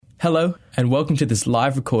Hello, and welcome to this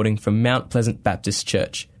live recording from Mount Pleasant Baptist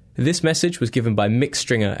Church. This message was given by Mick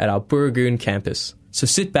Stringer at our Burragoon campus. So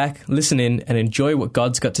sit back, listen in, and enjoy what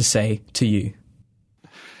God's got to say to you.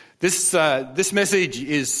 This message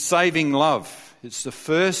is Saving Love. It's the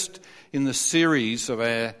first in the series of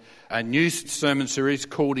our new sermon series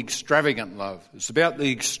called Extravagant Love. It's about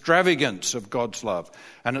the extravagance of God's love,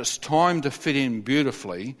 and it's timed to fit in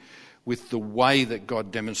beautifully with the way that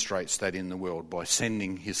God demonstrates that in the world by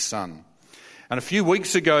sending his Son. And a few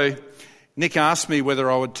weeks ago, Nick asked me whether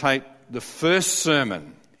I would take the first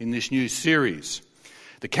sermon in this new series.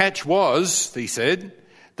 The catch was, he said,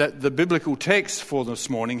 that the biblical text for this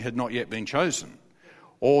morning had not yet been chosen,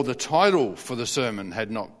 or the title for the sermon had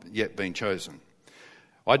not yet been chosen.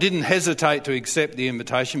 I didn't hesitate to accept the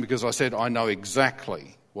invitation because I said I know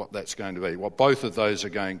exactly what that's going to be, what both of those are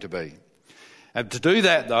going to be. And to do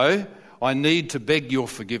that, though, I need to beg your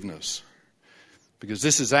forgiveness, because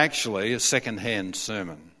this is actually a second-hand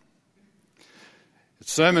sermon. The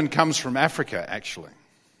sermon comes from Africa, actually.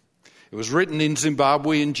 It was written in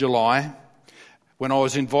Zimbabwe in July when I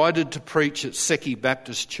was invited to preach at Seki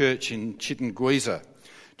Baptist Church in Chitungwiza.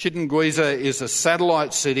 Chitungwiza is a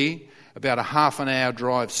satellite city about a half an hour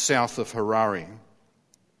drive south of Harare.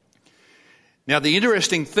 Now, the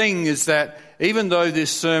interesting thing is that even though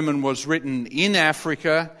this sermon was written in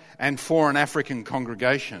Africa and for an African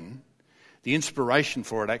congregation, the inspiration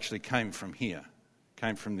for it actually came from here,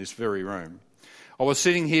 came from this very room. I was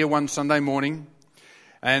sitting here one Sunday morning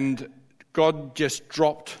and God just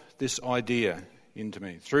dropped this idea into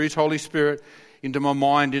me. Through his Holy Spirit, into my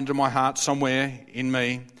mind, into my heart, somewhere in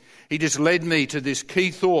me. He just led me to this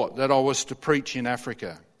key thought that I was to preach in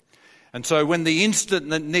Africa. And so when the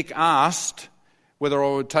instant that Nick asked whether I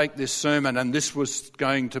would take this sermon and this was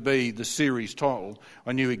going to be the series title,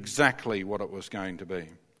 I knew exactly what it was going to be.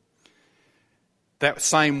 That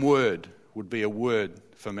same word would be a word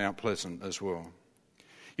for Mount Pleasant as well.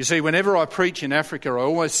 You see, whenever I preach in Africa, I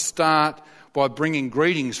always start by bringing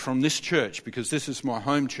greetings from this church, because this is my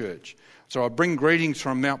home church. So I bring greetings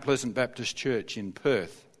from Mount Pleasant Baptist Church in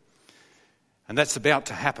Perth. And that's about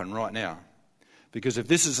to happen right now. Because if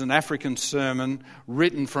this is an African sermon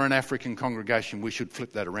written for an African congregation, we should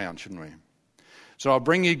flip that around, shouldn't we? So I'll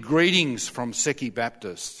bring you greetings from Seki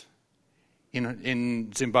Baptist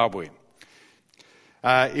in Zimbabwe.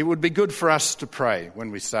 It would be good for us to pray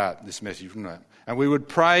when we start this message, wouldn't it? And we would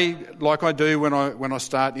pray like I do when I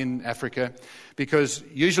start in Africa, because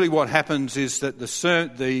usually what happens is that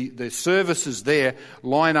the services there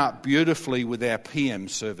line up beautifully with our PM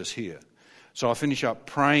service here. So I finish up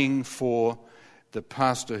praying for the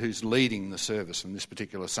pastor who's leading the service on this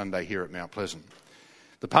particular Sunday here at Mount Pleasant.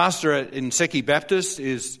 The pastor in Seki Baptist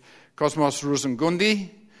is Cosmos Rusungundi.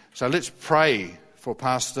 So let's pray for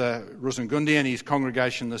Pastor Rusungundi and his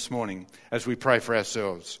congregation this morning as we pray for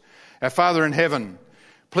ourselves. Our Father in heaven,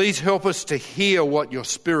 please help us to hear what your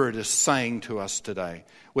Spirit is saying to us today,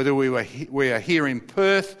 whether we are here in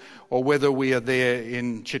Perth or whether we are there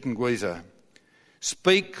in Chitungwiza.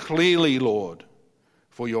 Speak clearly, Lord,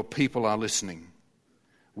 for your people are listening.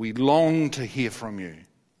 We long to hear from you.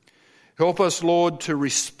 Help us, Lord, to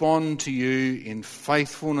respond to you in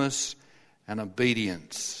faithfulness and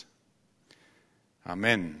obedience.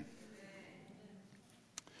 Amen.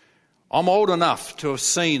 I'm old enough to have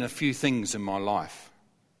seen a few things in my life.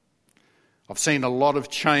 I've seen a lot of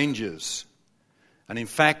changes. And in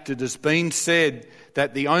fact, it has been said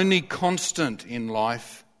that the only constant in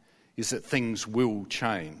life is that things will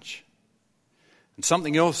change. And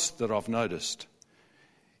something else that I've noticed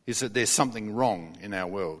is that there's something wrong in our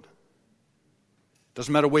world.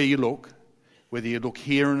 Doesn't matter where you look, whether you look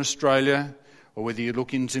here in Australia or whether you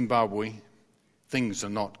look in Zimbabwe, things are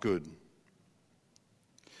not good.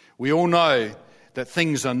 We all know that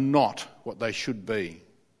things are not what they should be.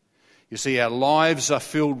 You see, our lives are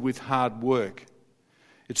filled with hard work.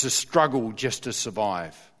 It's a struggle just to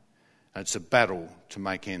survive. And it's a battle to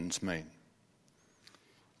make ends meet.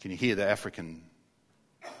 Can you hear the African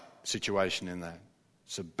situation in that?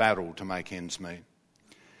 It's a battle to make ends meet.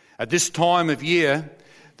 At this time of year,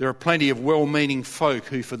 there are plenty of well-meaning folk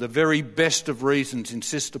who, for the very best of reasons,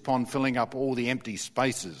 insist upon filling up all the empty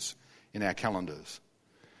spaces in our calendars.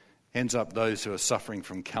 Hands up those who are suffering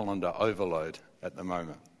from calendar overload at the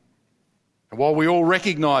moment. And while we all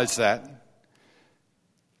recognise that,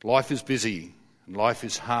 life is busy and life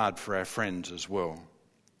is hard for our friends as well.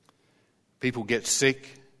 People get sick.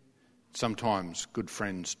 Sometimes good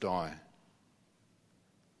friends die.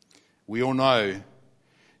 We all know,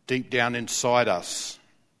 deep down inside us,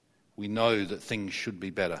 we know that things should be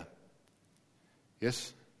better.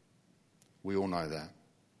 Yes? We all know that.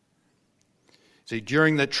 See,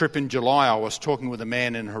 during that trip in July, I was talking with a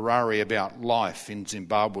man in Harare about life in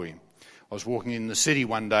Zimbabwe. I was walking in the city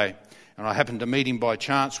one day and I happened to meet him by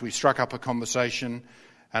chance. We struck up a conversation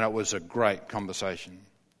and it was a great conversation.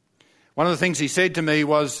 One of the things he said to me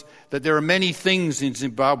was that there are many things in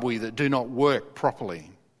Zimbabwe that do not work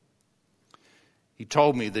properly. He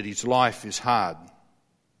told me that his life is hard.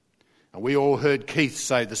 And we all heard Keith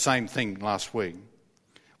say the same thing last week.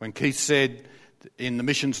 When Keith said in the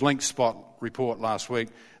Missions Link Spot report last week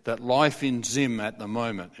that life in Zim at the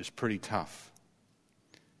moment is pretty tough.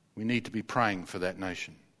 We need to be praying for that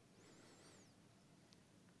nation.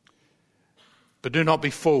 But do not be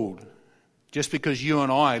fooled. Just because you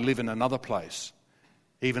and I live in another place,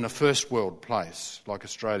 even a first world place like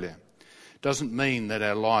Australia, doesn't mean that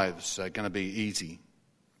our lives are going to be easy.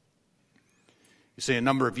 You see, a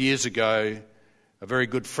number of years ago, a very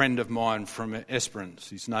good friend of mine from Esperance,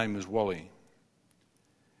 his name was Wally,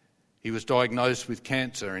 he was diagnosed with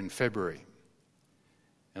cancer in February,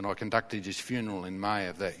 and I conducted his funeral in May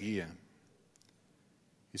of that year.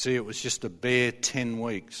 You see, it was just a bare 10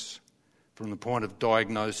 weeks from the point of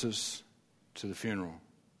diagnosis to the funeral.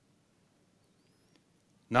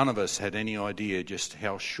 None of us had any idea just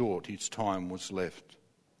how short his time was left.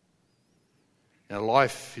 Now,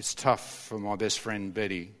 life is tough for my best friend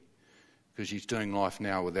Betty because she's doing life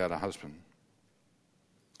now without a husband.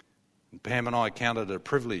 And Pam and I counted it a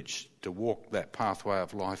privilege to walk that pathway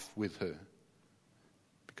of life with her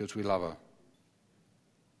because we love her.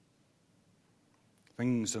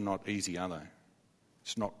 Things are not easy, are they?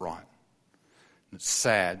 It's not right. It's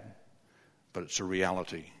sad, but it's a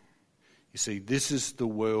reality. You see, this is the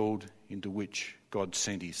world into which God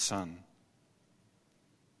sent his Son.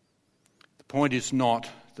 The point is not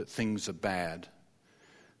that things are bad.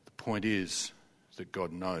 The point is that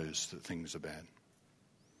God knows that things are bad.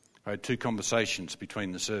 I had 2 conversations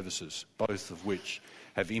between the services, both of which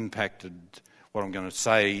have impacted what I'm going to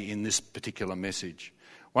say in this particular message.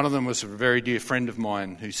 One of them was a very dear friend of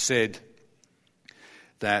mine who said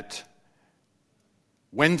that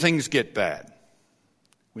when things get bad,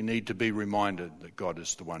 we need to be reminded that God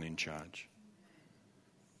is the one in charge.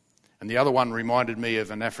 And the other one reminded me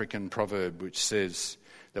of an African proverb which says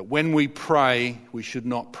that when we pray, we should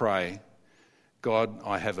not pray, God,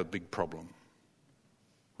 I have a big problem.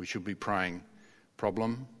 We should be praying,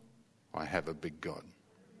 problem, I have a big God.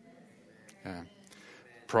 Yeah.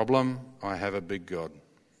 Problem, I have a big God.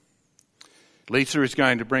 Lisa is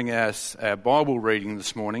going to bring us our Bible reading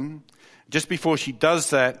this morning. Just before she does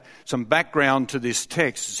that, some background to this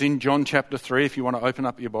text. It's in John chapter 3, if you want to open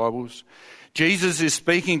up your Bibles. Jesus is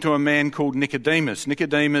speaking to a man called Nicodemus.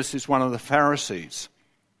 Nicodemus is one of the Pharisees.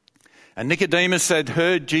 And Nicodemus had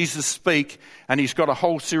heard Jesus speak, and he's got a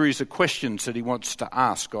whole series of questions that he wants to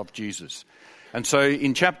ask of Jesus. And so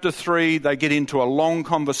in chapter 3, they get into a long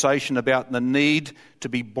conversation about the need to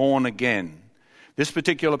be born again. This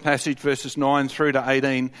particular passage, verses 9 through to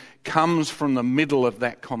 18, comes from the middle of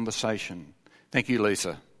that conversation. Thank you,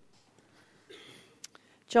 Lisa.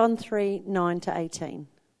 John 3, 9 to 18.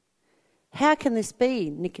 How can this be?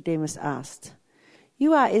 Nicodemus asked.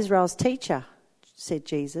 You are Israel's teacher, said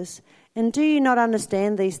Jesus, and do you not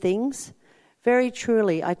understand these things? Very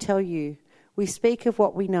truly, I tell you, we speak of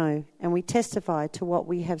what we know, and we testify to what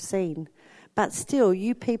we have seen. But still,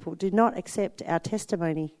 you people do not accept our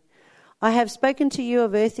testimony. I have spoken to you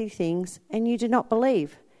of earthly things, and you do not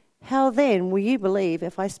believe. How then will you believe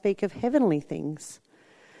if I speak of heavenly things?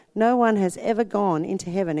 No one has ever gone into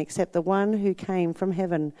heaven except the one who came from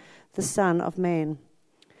heaven, the Son of Man.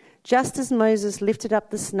 Just as Moses lifted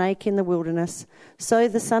up the snake in the wilderness, so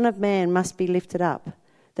the Son of Man must be lifted up,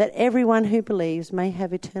 that everyone who believes may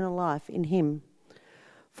have eternal life in him.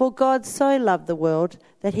 For God so loved the world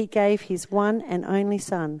that he gave his one and only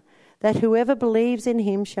Son, that whoever believes in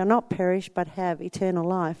him shall not perish but have eternal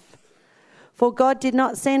life. For God did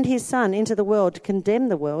not send his Son into the world to condemn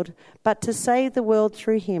the world, but to save the world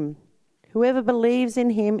through him. Whoever believes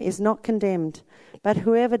in him is not condemned, but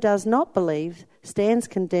whoever does not believe stands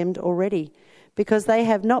condemned already, because they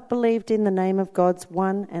have not believed in the name of God's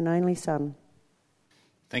one and only Son.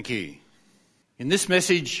 Thank you. In this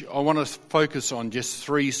message, I want to focus on just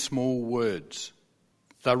 3 small words.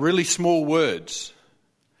 They're really small words,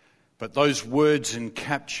 but those words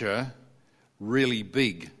encapture really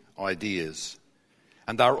big ideas.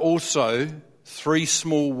 And they're also 3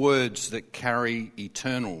 small words that carry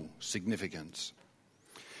eternal significance.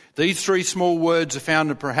 These 3 small words are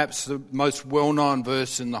found in perhaps the most well-known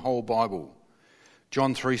verse in the whole Bible,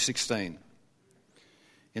 John 3:16.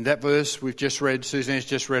 In that verse we've just read, Suzanne's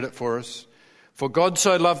just read it for us. For God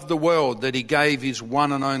so loved the world that he gave his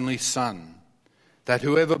one and only Son, that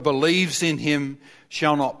whoever believes in him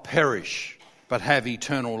shall not perish, but have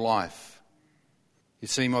eternal life. You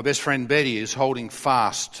see, my best friend Betty is holding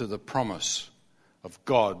fast to the promise of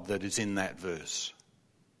God that is in that verse.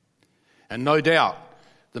 And no doubt,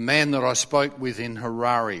 the man that I spoke with in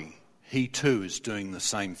Harare, he too is doing the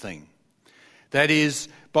same thing. That is,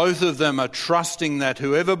 both of them are trusting that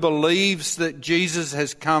whoever believes that Jesus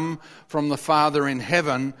has come from the Father in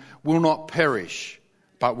heaven will not perish,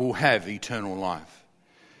 but will have eternal life.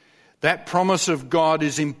 That promise of God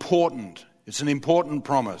is important. It's an important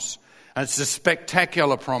promise. And it's a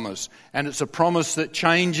spectacular promise. And it's a promise that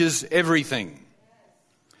changes everything.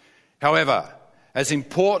 However, as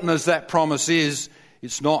important as that promise is,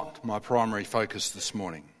 it's not my primary focus this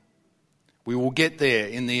morning. We will get there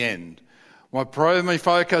in the end. My primary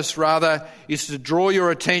focus, rather, is to draw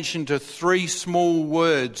your attention to 3 small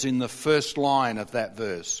words in the first line of that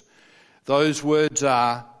verse. Those words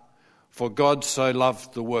are, "For God so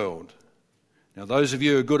loved the world." Now, those of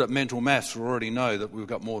you who are good at mental maths will already know that we've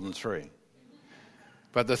got more than 3.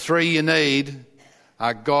 But the 3 you need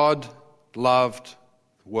are God loved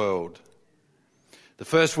the world. The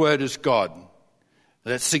first word is God.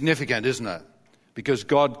 That's significant, isn't it? Because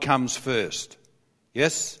God comes first.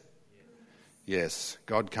 Yes? Yes,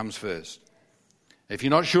 God comes first. If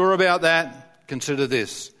you're not sure about that, consider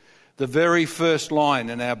this. The very first line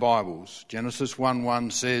in our Bibles, Genesis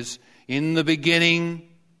 1:1 says, "In the beginning,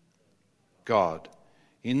 God."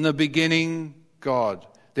 In the beginning, God.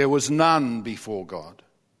 There was none before God.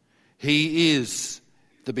 He is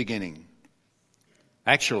the beginning.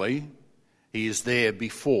 Actually, he is there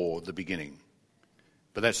before the beginning.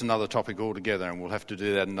 But that's another topic altogether, and we'll have to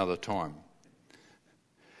do that another time.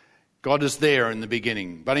 God is there in the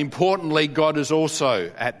beginning, but importantly, God is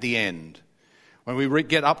also at the end. When we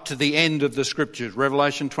get up to the end of the Scriptures,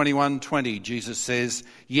 Revelation 21:20, Jesus says,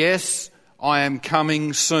 "Yes, I am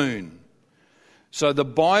coming soon." So the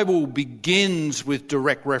Bible begins with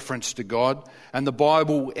direct reference to God, and the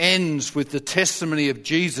Bible ends with the testimony of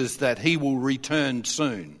Jesus that he will return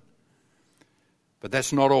soon. But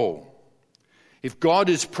that's not all. If God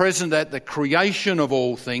is present at the creation of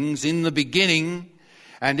all things in the beginning,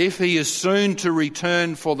 and if he is soon to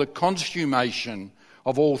return for the consummation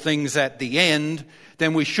of all things at the end,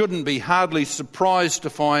 then we shouldn't be hardly surprised to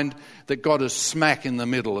find that God is smack in the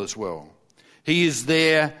middle as well. He is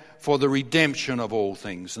there for the redemption of all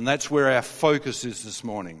things, and that's where our focus is this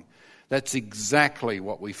morning. That's exactly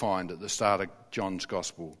what we find at the start of John's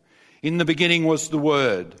Gospel. In the beginning was the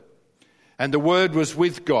Word, and the Word was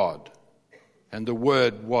with God, and the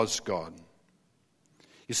Word was God.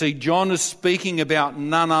 You see, John is speaking about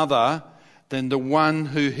none other than the one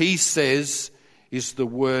who he says is the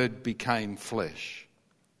Word became flesh.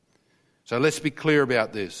 So let's be clear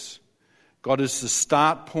about this. God is the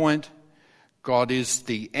start point, God is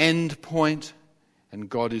the end point, and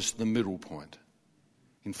God is the middle point.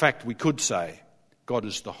 In fact, we could say God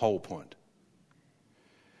is the whole point.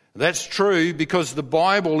 That's true because the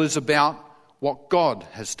Bible is about what God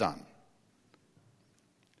has done.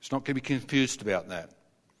 It's not going to be confused about that.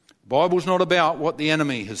 The Bible's not about what the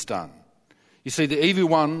enemy has done. You see, the evil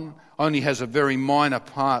one only has a very minor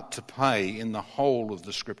part to play in the whole of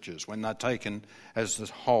the Scriptures when they're taken as the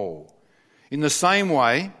whole. In the same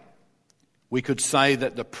way, we could say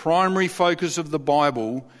that the primary focus of the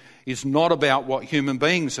Bible is not about what human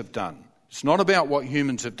beings have done. It's not about what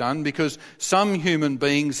humans have done because some human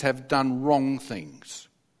beings have done wrong things.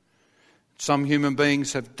 Some human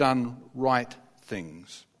beings have done right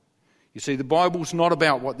things. You see, the Bible's not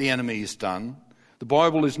about what the enemy has done. The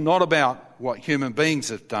Bible is not about what human beings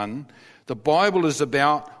have done. The Bible is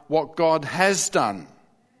about what God has done.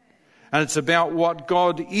 And it's about what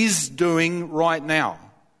God is doing right now.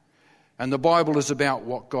 And the Bible is about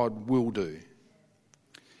what God will do.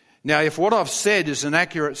 Now, if what I've said is an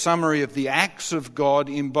accurate summary of the acts of God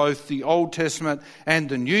in both the Old Testament and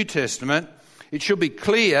the New Testament, it should be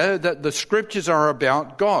clear that the Scriptures are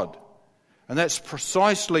about God. And that's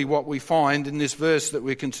precisely what we find in this verse that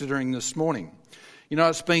we're considering this morning. You know,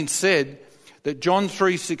 it's been said that John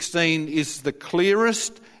 3:16 is the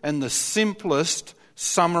clearest and the simplest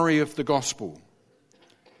summary of the gospel.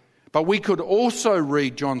 But we could also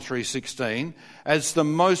read John 3:16 as the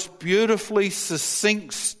most beautifully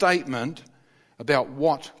succinct statement about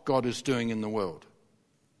what God is doing in the world.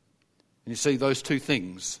 And you see, those two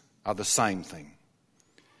things are the same thing.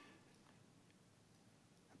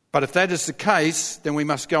 But if that is the case, then we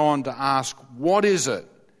must go on to ask, what is it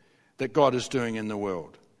that God is doing in the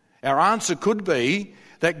world? Our answer could be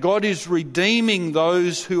that God is redeeming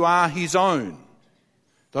those who are his own.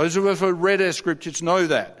 Those who have read our Scriptures know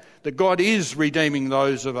that God is redeeming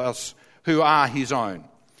those of us who are his own.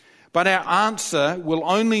 But our answer will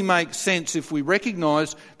only make sense if we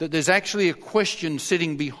recognise that there's actually a question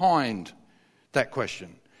sitting behind that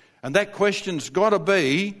question. And that question's got to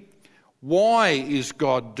be, why is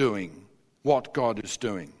God doing what God is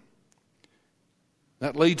doing?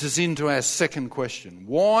 That leads us into our second question.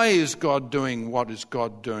 Why is God doing what is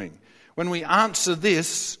God doing? When we answer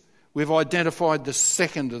this, we've identified the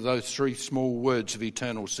second of those three small words of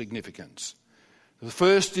eternal significance. The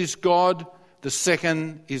first is God, the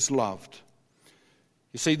second is loved.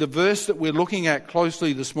 You see, the verse that we're looking at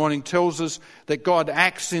closely this morning tells us that God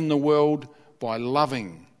acts in the world by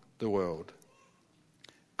loving the world.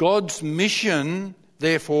 God's mission,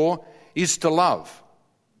 therefore, is to love.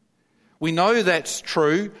 We know that's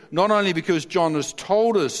true, not only because John has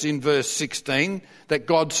told us in verse 16 that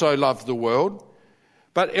God so loved the world,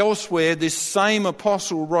 but elsewhere this same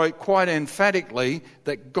apostle wrote quite emphatically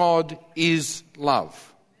that God is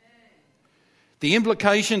love. The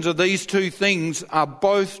implications of these two things are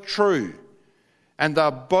both true, and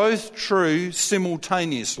they're both true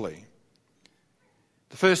simultaneously.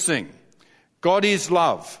 The first thing, God is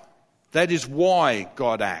love. That is why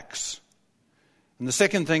God acts. And the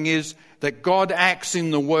second thing is that God acts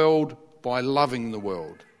in the world by loving the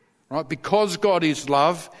world. Right? Because God is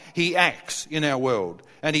love, he acts in our world.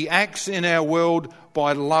 And he acts in our world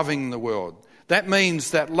by loving the world. That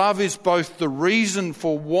means that love is both the reason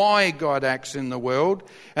for why God acts in the world,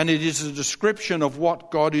 and it is a description of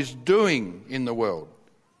what God is doing in the world.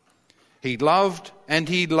 He loved and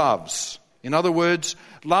he loves. In other words,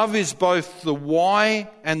 love is both the why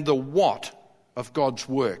and the what of God's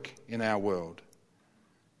work in our world.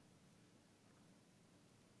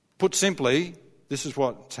 Put simply, this is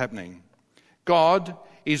what's happening. God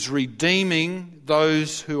is redeeming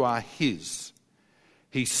those who are his.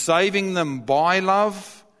 He's saving them by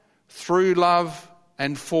love, through love,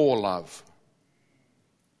 and for love.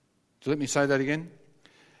 So let me say that again.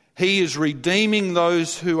 He is redeeming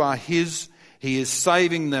those who are his. He is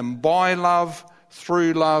saving them by love,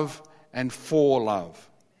 through love, and for love.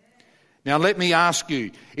 Now let me ask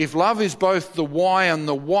you, if love is both the why and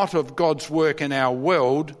the what of God's work in our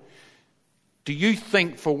world, do you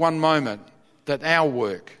think for one moment that our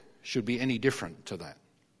work should be any different to that?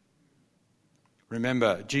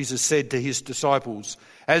 Remember, Jesus said to his disciples,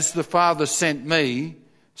 "As the Father sent me,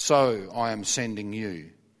 so I am sending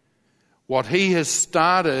you." What he has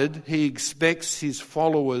started, he expects his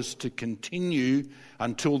followers to continue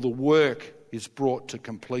until the work is brought to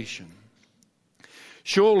completion.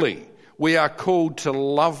 Surely we are called to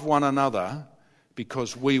love one another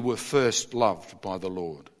because we were first loved by the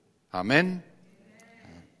Lord. Amen?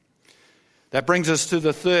 That brings us to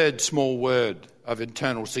the third small word of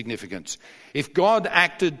eternal significance. If God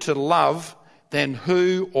acted to love, then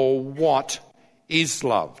who or what is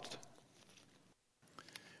loved?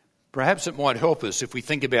 Perhaps it might help us if we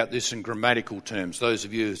think about this in grammatical terms, those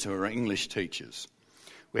of you who are English teachers.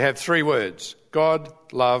 We have three words: God,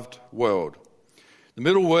 loved, world. The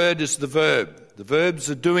middle word is the verb. The verb's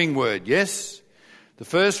a doing word, yes? The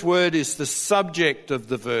first word is the subject of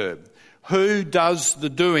the verb. Who does the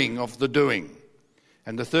doing of the doing?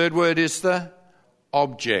 And the third word is the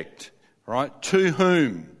object, right? To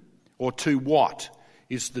whom or to what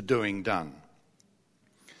is the doing done?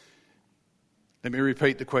 Let me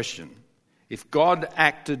repeat the question. If God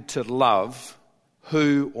acted to love,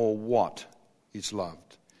 who or what is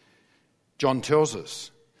loved? John tells us,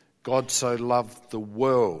 God so loved the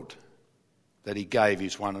world that he gave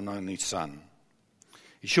his one and only Son.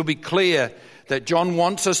 It should be clear that John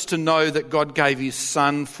wants us to know that God gave his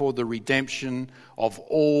Son for the redemption of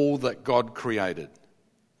all that God created.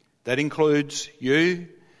 That includes you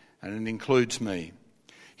and it includes me.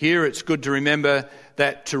 Here it's good to remember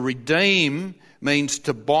that to redeem means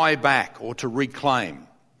to buy back or to reclaim.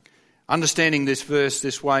 Understanding this verse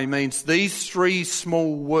this way means these three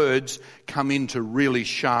small words come into really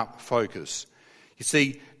sharp focus. You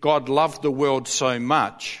see, God loved the world so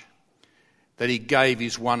much that he gave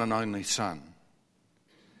his one and only Son.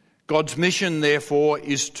 God's mission, therefore,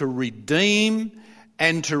 is to redeem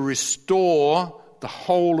and to restore the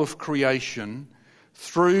whole of creation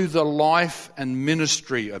through the life and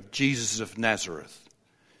ministry of Jesus of Nazareth.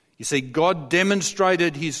 You see, God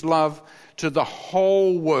demonstrated his love to the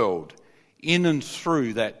whole world in and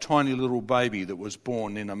through that tiny little baby that was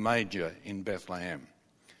born in a manger in Bethlehem.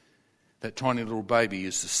 That tiny little baby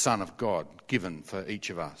is the Son of God given for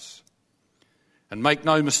each of us. And make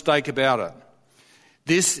no mistake about it,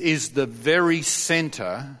 this is the very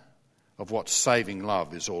centre of what saving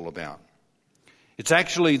love is all about. It's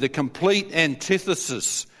actually the complete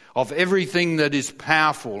antithesis of everything that is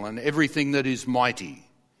powerful and everything that is mighty.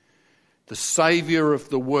 the Saviour of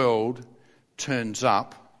the world turns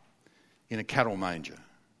up in a cattle manger,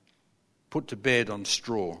 put to bed on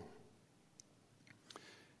straw.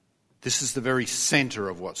 This is the very centre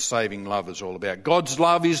of what saving love is all about. God's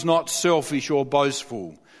love is not selfish or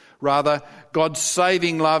boastful. Rather, God's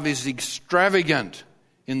saving love is extravagant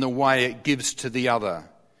in the way it gives to the other.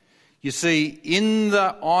 You see, in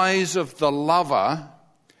the eyes of the lover,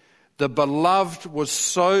 the beloved was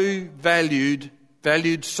so valued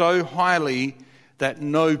so highly that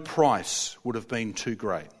no price would have been too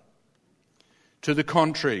great. To the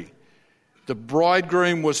contrary, the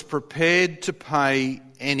bridegroom was prepared to pay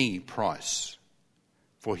any price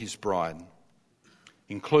for his bride,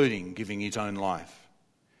 including giving his own life.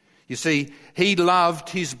 You see, he loved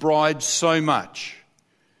his bride so much.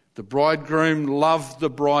 The bridegroom loved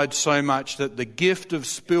the bride so much that the gift of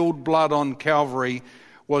spilled blood on Calvary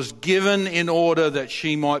was given in order that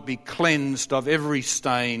she might be cleansed of every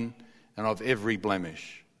stain and of every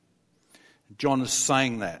blemish. John is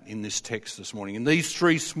saying that in this text this morning. In these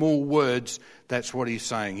three small words, that's what he's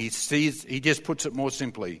saying. He just puts it more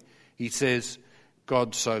simply. He says,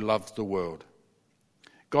 God so loved the world.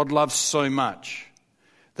 God loves so much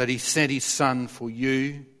that he sent his Son for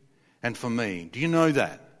you and for me. Do you know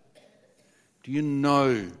that? Do you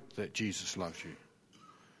know that Jesus loves you?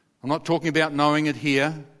 I'm not talking about knowing it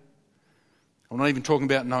here. I'm not even talking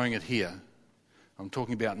about knowing it here. I'm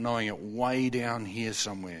talking about knowing it way down here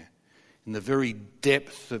somewhere, in the very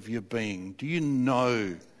depth of your being. Do you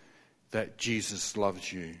know that Jesus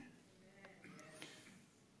loves you?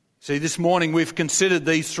 See, this morning we've considered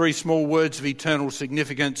these three small words of eternal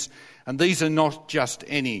significance, and these are not just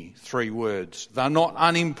any three words. They're not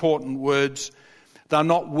unimportant words. They're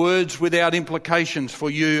not words without implications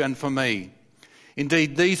for you and for me.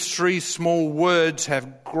 Indeed, these three small words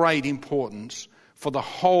have great importance for the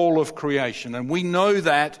whole of creation. And we know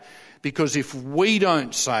that because if we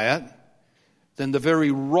don't say it, then the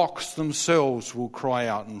very rocks themselves will cry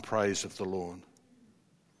out in praise of the Lord.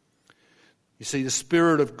 You see, the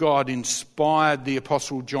Spirit of God inspired the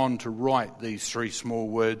Apostle John to write these three small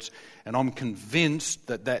words, and I'm convinced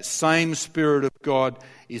that that same Spirit of God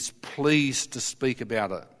is pleased to speak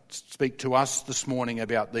to us this morning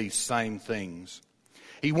about these same things.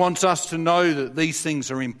 He wants us to know that these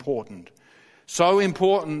things are important. So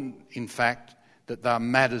important, in fact, that they are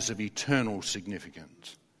matters of eternal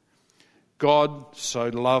significance. God so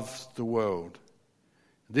loved the world.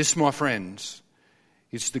 This, my friends,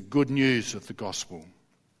 is the good news of the gospel.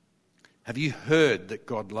 Have you heard that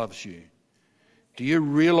God loves you? Do you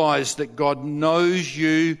realise that God knows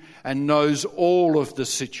you and knows all of the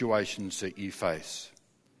situations that you face?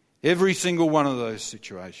 Every single one of those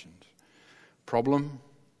situations. Problem?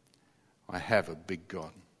 I have a big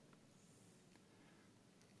God.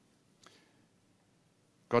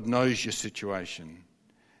 God knows your situation.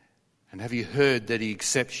 And have you heard that he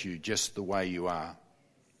accepts you just the way you are?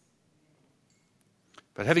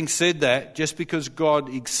 But having said that, just because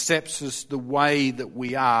God accepts us the way that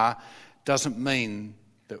we are doesn't mean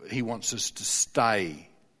that he wants us to stay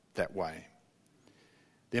that way.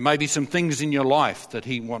 There may be some things in your life that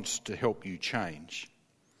he wants to help you change.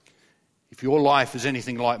 If your life is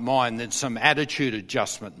anything like mine, then some attitude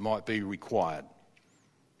adjustment might be required.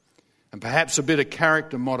 And perhaps a bit of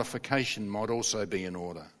character modification might also be in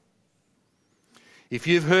order. If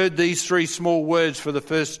you've heard these three small words for the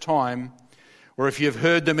first time, or if you've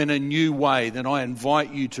heard them in a new way, then I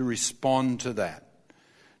invite you to respond to that.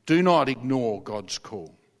 Do not ignore God's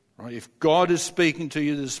call. Right? If God is speaking to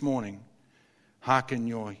you this morning, hearken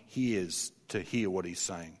your ears to hear what he's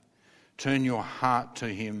saying. Turn your heart to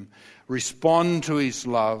him. Respond to his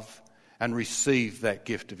love and receive that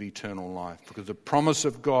gift of eternal life. Because the promise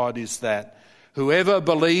of God is that whoever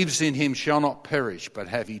believes in him shall not perish but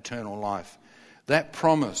have eternal life. That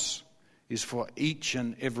promise is for each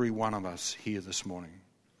and every one of us here this morning.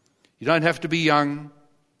 You don't have to be young. You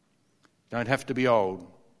don't have to be old.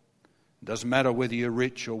 It doesn't matter whether you're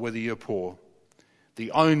rich or whether you're poor.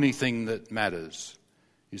 The only thing that matters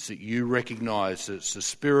is that you recognise that it's the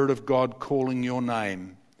Spirit of God calling your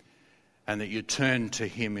name and that you turn to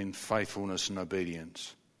him in faithfulness and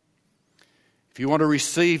obedience. If you want to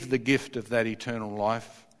receive the gift of that eternal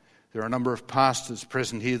life, there are a number of pastors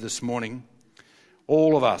present here this morning.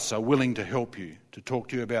 All of us are willing to help you, to talk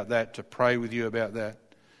to you about that, to pray with you about that.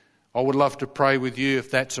 I would love to pray with you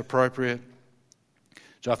if that's appropriate.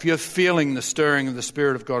 So if you're feeling the stirring of the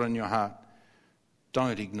Spirit of God in your heart,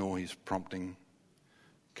 don't ignore his prompting.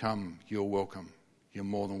 Come, you're welcome. You're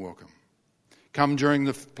more than welcome. Come during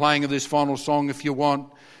the playing of this final song if you want.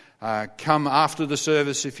 Come after the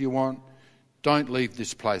service if you want. Don't leave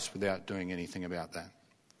this place without doing anything about that.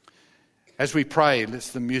 As we pray, let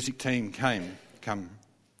the music team come.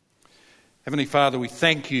 Heavenly Father, we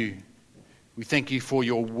thank you. We thank you for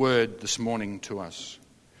your word this morning to us.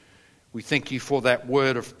 We thank you for that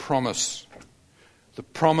word of promise. The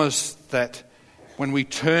promise that when we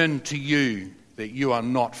turn to you, that you are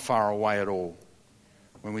not far away at all.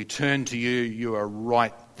 When we turn to you, you are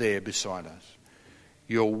right there beside us.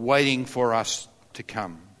 You're waiting for us to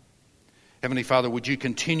come. Heavenly Father, would you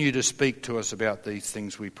continue to speak to us about these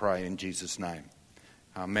things, we pray in Jesus' name.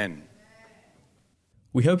 Amen.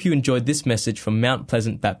 We hope you enjoyed this message from Mount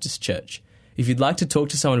Pleasant Baptist Church. If you'd like to talk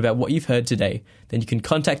to someone about what you've heard today, then you can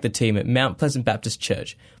contact the team at Mount Pleasant Baptist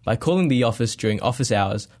Church by calling the office during office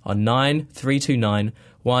hours on 9329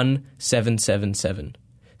 1777.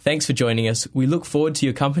 Thanks for joining us. We look forward to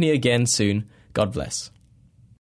your company again soon. God bless.